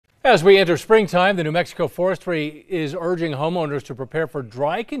As we enter springtime, the New Mexico Forestry is urging homeowners to prepare for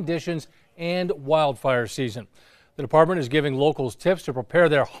dry conditions and wildfire season. The department is giving locals tips to prepare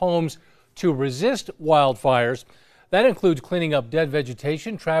their homes to resist wildfires. That includes cleaning up dead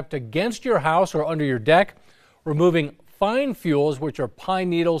vegetation trapped against your house or under your deck, removing fine fuels, which are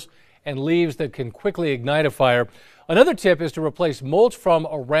pine needles and leaves that can quickly ignite a fire. Another tip is to replace mulch from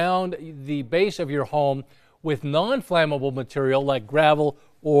around the base of your home with non-flammable material like gravel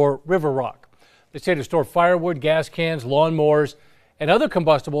or river rock. They say to store firewood, gas cans, lawnmowers, and other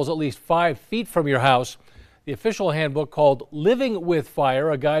combustibles at least 5 feet from your house. The official handbook called Living with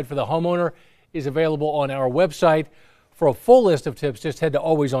Fire, a guide for the homeowner, is available on our website. For a full list of tips, just head to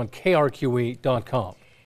alwaysonkrqe.com.